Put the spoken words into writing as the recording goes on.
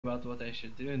about what I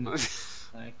should do and like,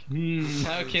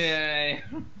 how can I?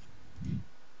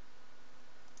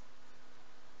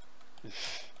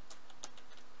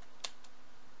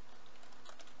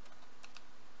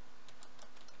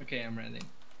 Okay, I'm ready.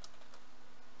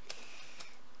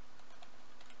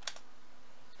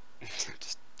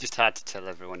 just had to tell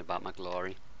everyone about my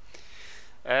glory.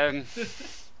 I'm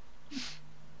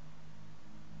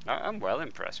well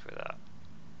impressed with that.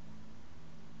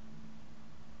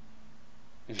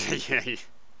 Yeah,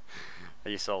 are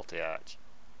you salty, Arch?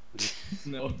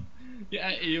 No.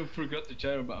 Yeah, you forgot the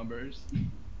gyro bombers.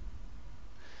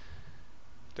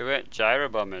 They weren't gyro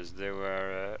bombers. They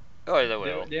were. Oh, they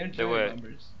were. They aren't gyro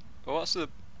bombers. Well, what's the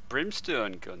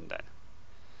brimstone gun then?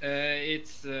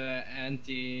 It's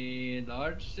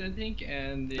anti-large, I think,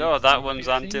 and No, it's that one's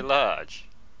piercing. anti-large.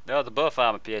 No, they're both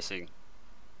armor piercing.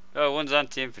 Oh, one's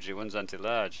anti-infantry, one's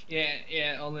anti-large.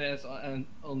 Yeah, only as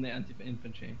only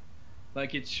anti-infantry.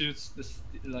 Like it shoots the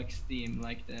like steam,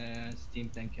 like the steam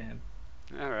tank can.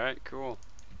 All right, cool.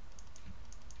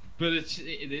 But its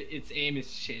aim is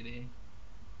shitty.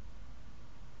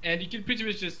 And you can pretty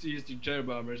much just use the gyro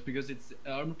bombers because it's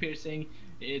armor piercing.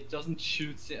 It doesn't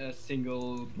shoot a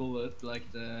single bullet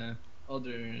like the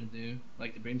other do,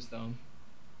 like the brimstone.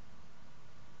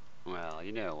 Well,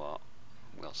 you know what?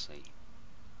 We'll see.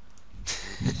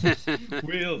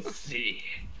 We'll see.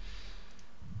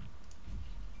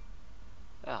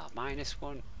 Ah,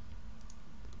 -1.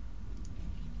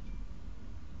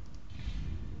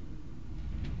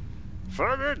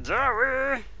 For the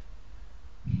Dowie!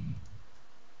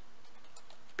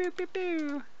 Pew pew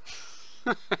pew!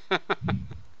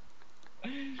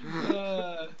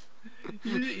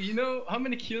 You know how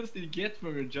many kills did you get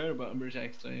from your gyro bombers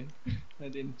actually? I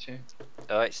didn't check.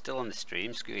 Oh, it's still on the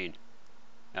stream screen.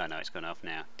 Oh no, it's gone off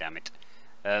now. Damn it.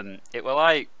 It were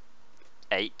like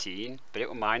 18, but it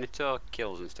were Minotaur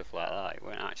kills and stuff like that. It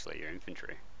weren't actually your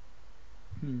infantry.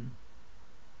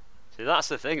 See, that's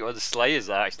the thing. It was the Slayers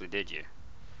that actually did you.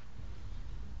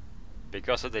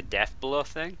 Because of the death blow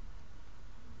thing.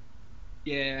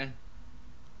 Yeah.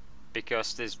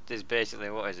 Because there's basically,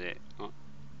 what is it? Oh,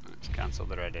 let's cancel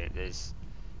the Reddit. There's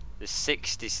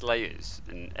 60 Slayers,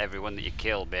 and everyone that you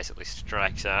kill basically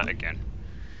strikes out again.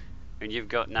 And you've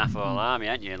got naff all army,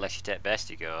 haven't you? Unless you take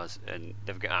bestigos, and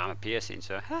they've got armor piercing.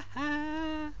 So ha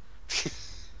ha.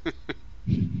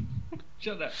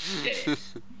 Shut up. Yeah.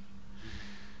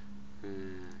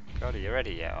 God, are you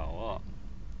ready yet, or what?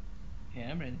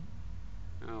 Yeah, I'm ready.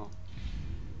 Oh,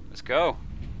 let's go.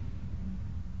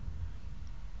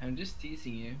 I'm just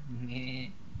teasing you.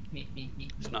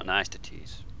 It's not nice to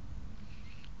tease.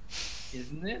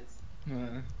 Isn't it?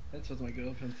 That's what my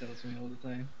girlfriend tells me all the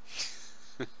time.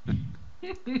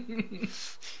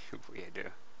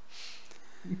 Weirdo.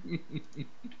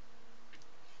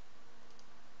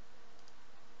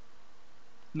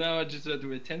 Now I just have to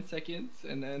wait 10 seconds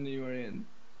and then you are in.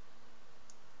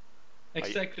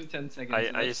 Exactly 10 seconds.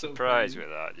 Are you surprised with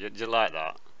that? Do you like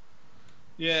that?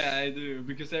 Yeah, I do,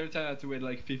 because every time I have to wait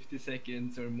like 50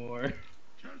 seconds or more.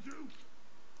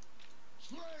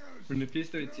 For the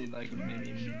pistol it's like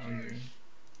maybe even longer.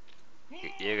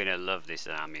 You're gonna love this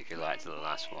army if you like to the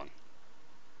last one.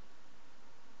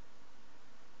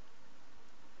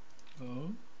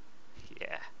 Oh?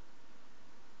 Yeah.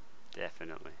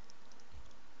 Definitely.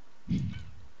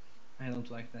 I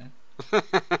don't like that.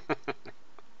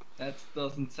 That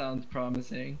doesn't sound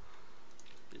promising.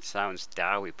 It sounds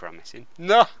Dowie promising.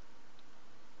 No!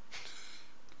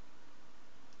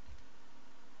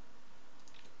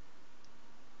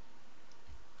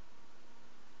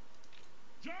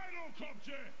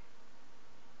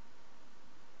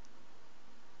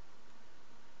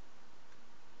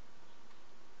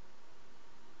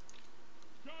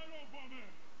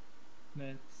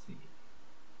 Let's see.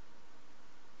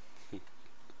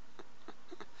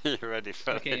 You ready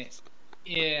for Okay. this?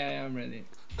 Yeah, I'm ready.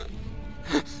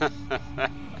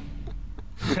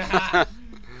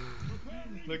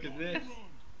 Look at this.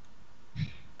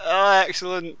 Oh,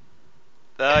 excellent.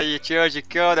 Oh, you chose your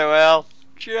corner well.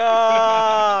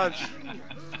 Charge!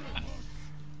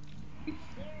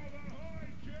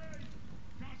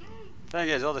 Thing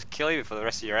is, I'll just kill you before the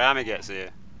rest of your army gets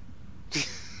here.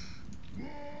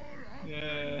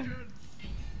 Yeah.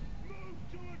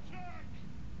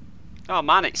 Oh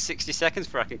man, it's 60 seconds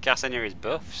before I can cast any of his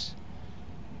buffs.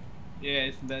 Yeah,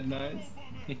 isn't that nice?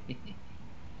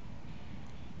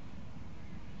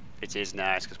 It is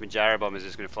nice, because my gyro bomb is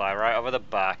just going to fly right over the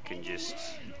back and just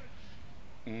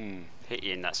hit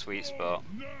you in that sweet spot.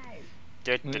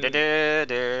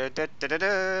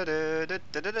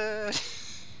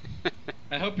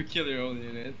 I hope you kill your own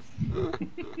units.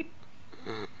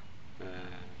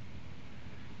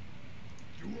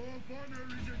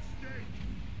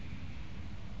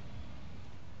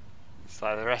 It's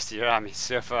like the rest of your army is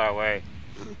so far away.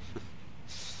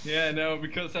 Yeah, no,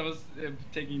 because I was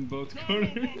taking both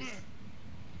corners.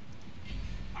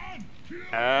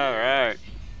 Alright.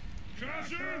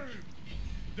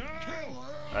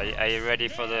 Are you ready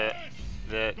for the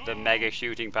mega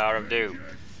shooting power of doom?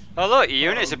 Oh look, your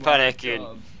units are panicking.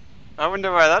 God. I wonder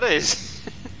why that is.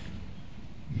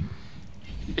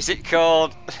 Is it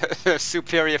called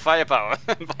superior firepower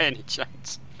by any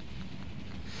chance?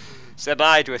 Say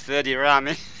bye to a third of your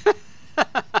army.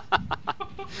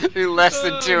 In less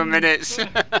than 2 minutes.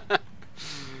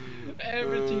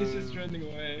 Everything is just running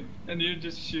away, and you're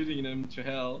just shooting them to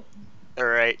hell.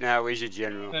 Alright, now where's your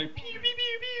general? Like pew pew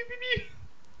pew pew pew pew.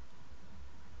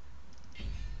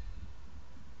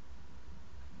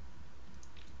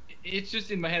 It's just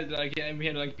in my head, like I'm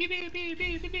here, like pew pew pew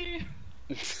pew pew pew.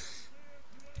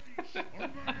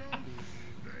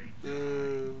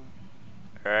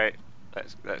 Alright,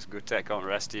 let's go take on the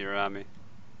rest of your army.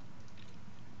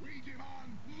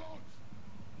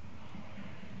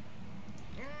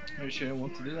 Are you sure I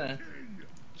want to do that?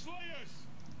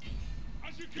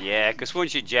 Yeah, because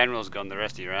once your general's gone, the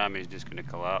rest of your army is just going to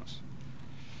collapse.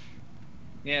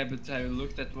 Yeah, but I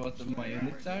looked at what my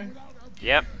units are.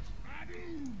 Yep.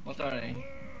 What are they?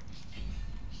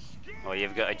 Well,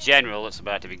 you've got a general that's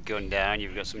about to be gunned down,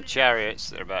 you've got some chariots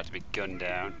that are about to be gunned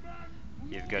down,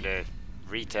 you've got a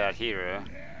retard hero.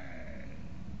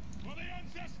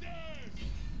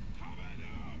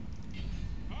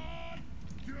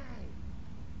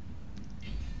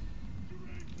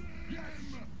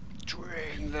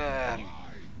 Drink them!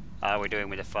 How are we doing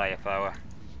with the firepower?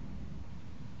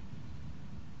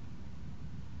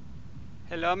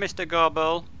 Hello, Mr.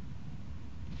 Gobble.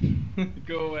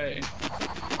 Go away.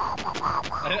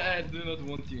 I do not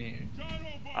want you here.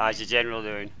 How's your general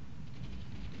doing?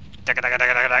 Damn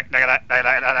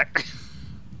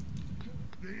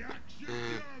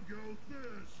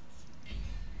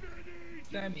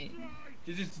it.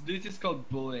 This is called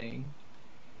bullying.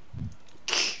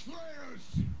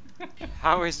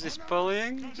 How is this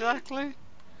bullying exactly?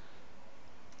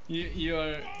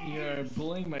 You're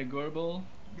bullying my Gorbel.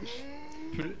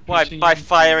 Why, by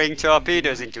firing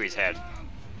torpedoes into his head?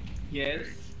 Yes.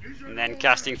 And then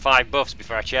casting 5 buffs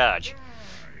before I charge?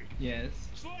 Yes.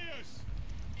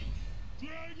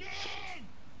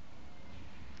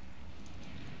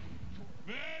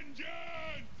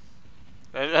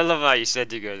 I love how you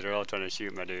said you guys are all trying to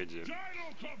shoot my dudes.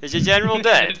 Is your general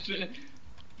dead?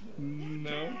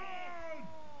 No.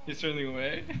 He's running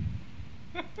away.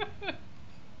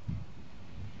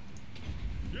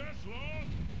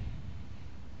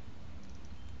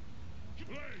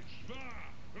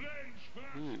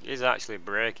 He's actually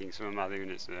breaking some of my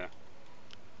units there.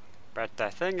 But the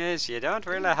thing is, you don't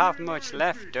really have much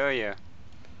left, do you?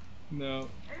 No.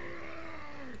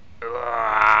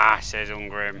 Says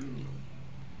Ungrim.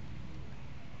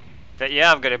 But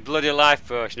yeah, I've got a bloody life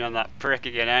potion on that prick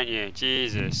again, ain't you?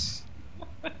 Jesus.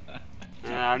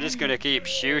 I'm just gonna keep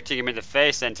shooting him in the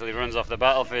face until he runs off the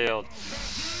battlefield.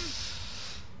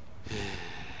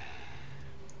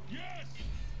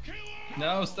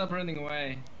 No, stop running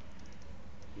away.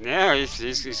 No,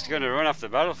 he's gonna run off the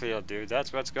battlefield, dude.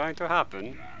 That's what's going to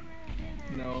happen.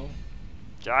 No.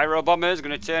 Gyro bomber's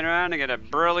gonna turn around and get a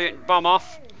brilliant bomb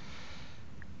off.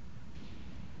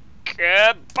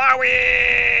 Kabowie!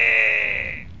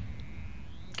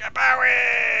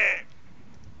 Kabowie!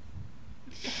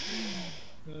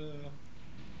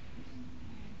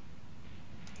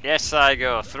 Yes, I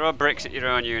go. Throw bricks at your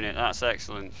own unit. That's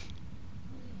excellent.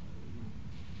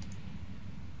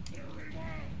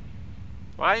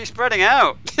 Why are you spreading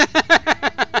out?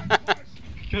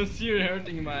 Because you're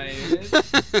hurting my units.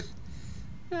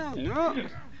 Yeah, no.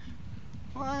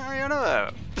 Why are you on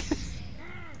about?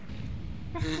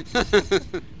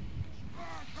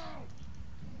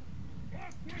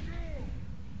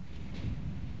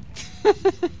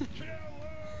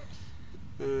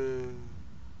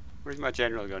 Where's my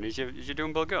general gone? Is your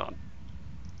Doombill gone?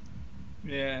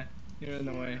 Yeah, you're in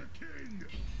the way.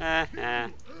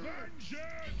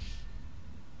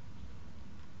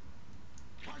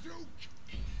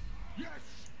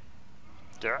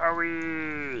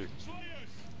 Dowie!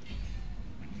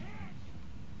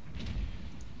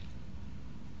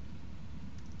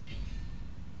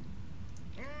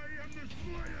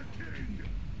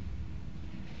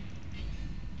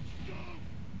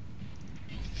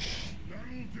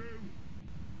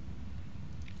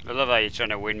 I love how you're trying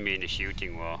to win me in a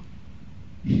shooting war.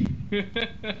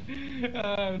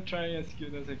 I'm trying as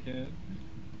good as I can.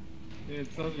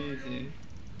 It's not easy.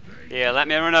 Yeah, let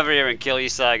me run over here and kill you,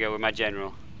 Saigo, with my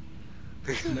general.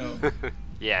 No.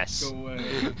 Yes. Go away.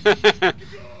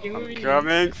 I'm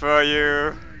coming for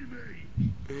you.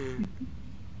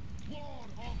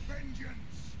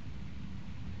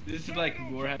 This is like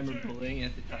Warhammer bullying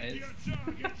at the highest.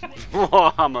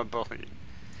 Warhammer bullying.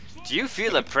 Do you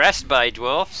feel oppressed by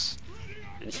dwarfs?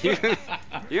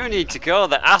 You need to call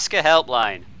the Ask a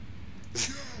helpline.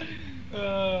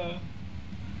 That's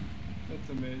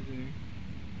amazing.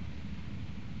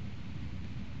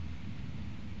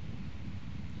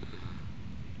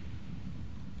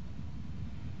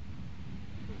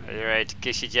 Are you ready to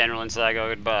kiss your general and say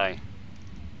goodbye?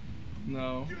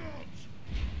 No.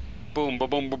 Boom, boom,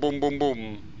 boom, boom, boom,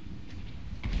 boom.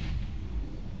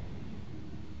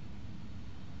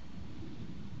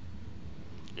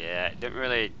 Yeah, don't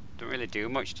really do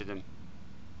much to them.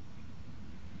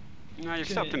 No, you've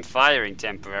stopped them firing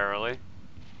temporarily.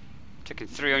 Taking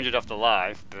 300 off the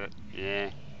life, but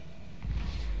yeah.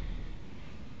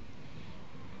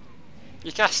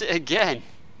 You cast it again.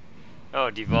 Oh,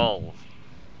 devolve.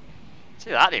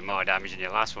 See, that did more damage than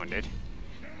your last one did.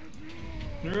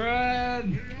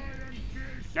 Run!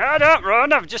 No, don't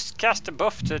run. I've just cast a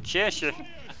buff to chase you.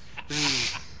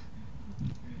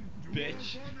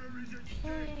 Bitch.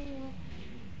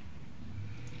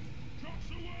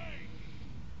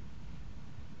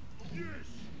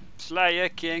 Slayer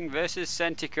King versus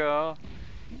Centaur.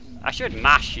 I should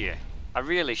mash you. I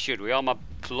really should. With all my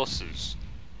pluses.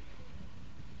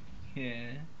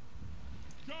 Yeah.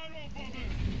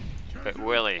 But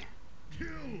Willie.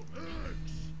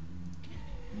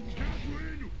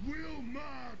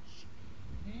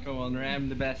 Come on, ram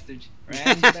the bastard.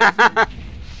 Ram the bastard.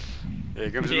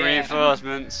 Here comes the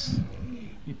reinforcements.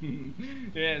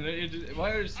 Yeah, no,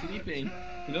 why are you sleeping?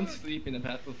 You don't sleep in a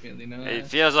battlefield, you know that? It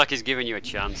feels like he's giving you a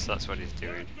chance, that's what he's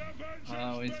doing.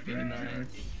 Oh, it's been nice.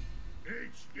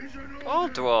 All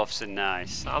dwarfs are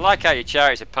nice. I like how your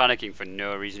chariots are panicking for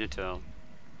no reason at all.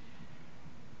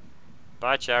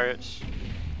 Bye, chariots.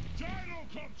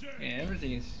 Yeah,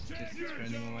 everything is just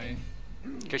running away.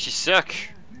 Because you suck.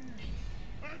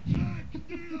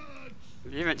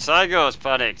 Even Saigo's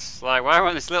panicked. Like, why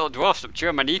won't this little dwarf stop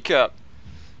chewing my kneecap?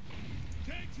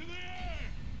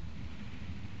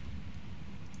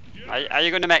 Are you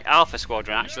going to make Alpha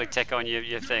Squadron actually take on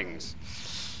your things?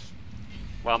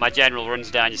 While my general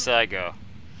runs down your Saigo.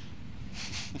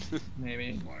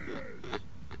 Maybe.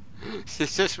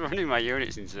 He's just running my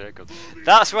units in circles.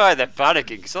 That's why they're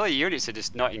panicking, because all the units are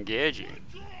just not engaging.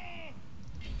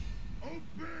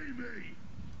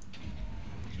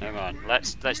 Come on,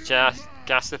 let's just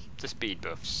cast the speed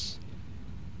buffs.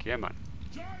 Come on.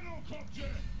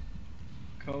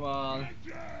 Come on.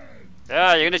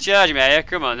 Ah, you're gonna charge me, are you?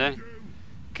 Come on then.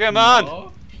 Come on!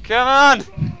 No. Come on!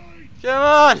 Come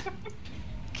on!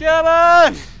 Come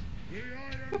on!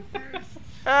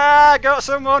 Ah, got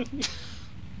someone!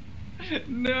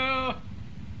 No!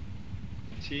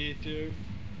 Cheater.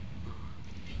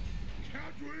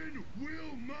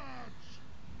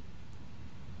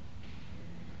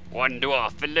 One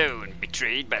dwarf alone,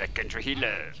 betrayed by the country he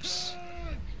loves.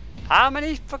 How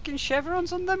many fucking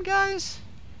chevrons on them guys?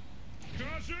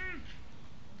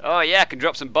 Oh yeah, I can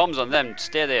drop some bombs on them.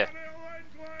 Stay there.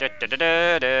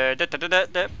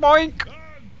 Boink!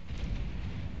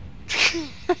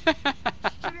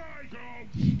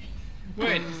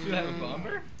 Wait, you still have a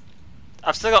bomber?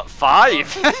 I've still got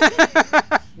 5.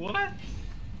 What?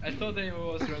 I thought they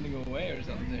was running away or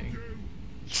something.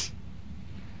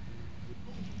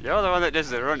 You're the one that does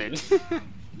the running.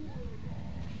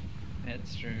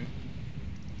 That's true.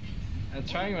 I'm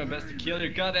trying my best to kill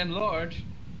your goddamn lord.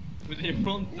 But he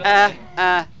won't die.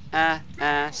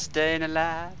 Staying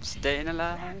alive, staying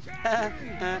alive.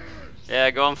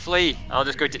 Yeah, go on, flee. I'll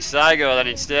just go to Saigo then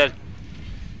instead.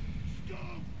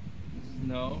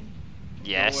 No.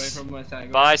 Yes. Go away from my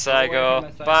Saigo. Bye, Go away Saigo. from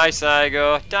my Saigo. Bye,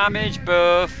 Saigo. Damage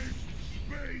buff.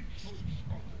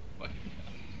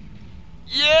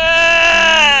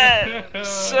 Yeah!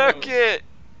 Suck it.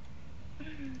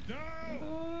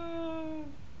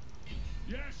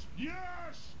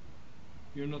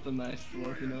 You're not a nice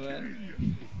dwarf, you know that?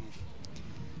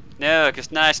 No,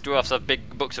 because nice dwarfs have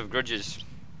big books of grudges.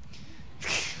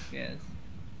 Yes.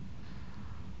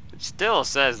 It still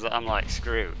says that I'm like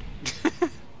screwed.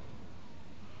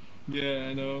 Yeah,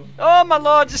 I know. Oh, my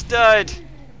lord just died.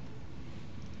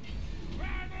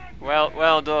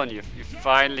 Well done. You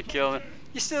finally killed him.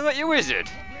 You still got your wizard.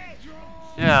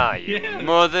 Ah, you Yeah.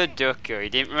 mother ducker. He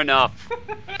didn't run off.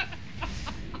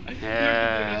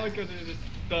 Yeah. Look at the just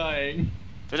dying.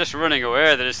 They're just running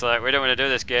away. They're just like, we don't want to do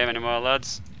this game anymore,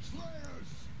 lads.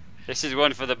 This is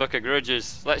one for the book of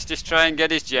grudges. Let's just try and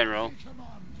get his general.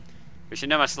 But you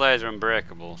know my Slayers are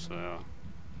unbreakable, so.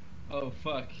 Oh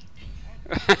fuck.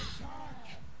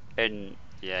 And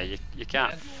yeah, you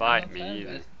can't Yeah, I fight don't me have either.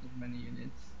 as many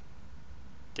units.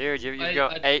 Dude, you've I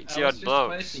got I, I 80 was odd just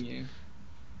blokes. fighting you.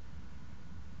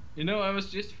 You know, I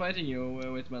was just fighting you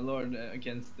with my lord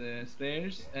against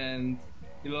Slayers, and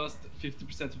he lost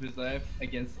 50% of his life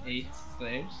against 8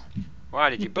 Slayers. Why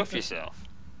did you buff yourself?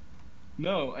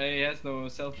 No, he has no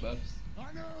self buffs.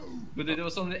 But it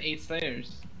was only 8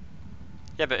 Slayers.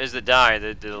 Yeah, but as they die,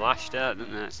 they lashed out,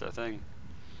 didn't they? That's the thing.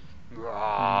 Mm.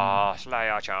 Raw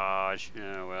Slayer charge.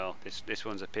 Yeah, well, this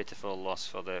one's a pitiful loss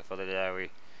for the Dowie.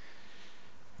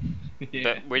 Yeah.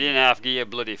 But we didn't have gear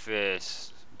bloody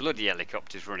face. Bloody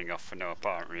helicopters running off for no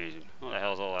apparent reason. What the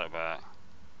hell's all that about?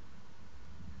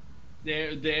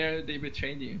 They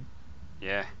betrayed you.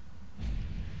 Yeah.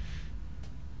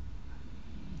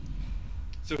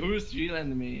 So who's the real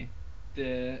enemy?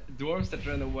 The dwarves that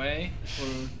ran away,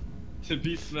 or the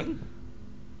beastmen?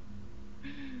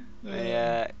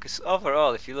 Yeah, because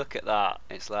overall, if you look at that,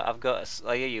 it's like I've got a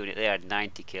Slayer unit there had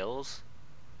 90 kills.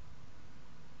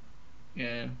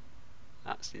 Yeah.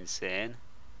 That's insane.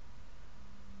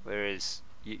 Whereas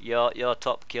your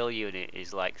top kill unit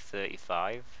is like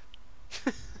 35.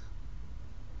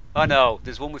 Oh no,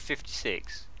 there's one with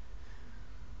 56.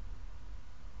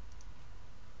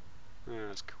 Oh,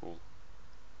 that's cool.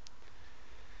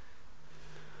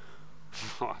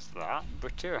 What's that?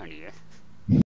 Britannia?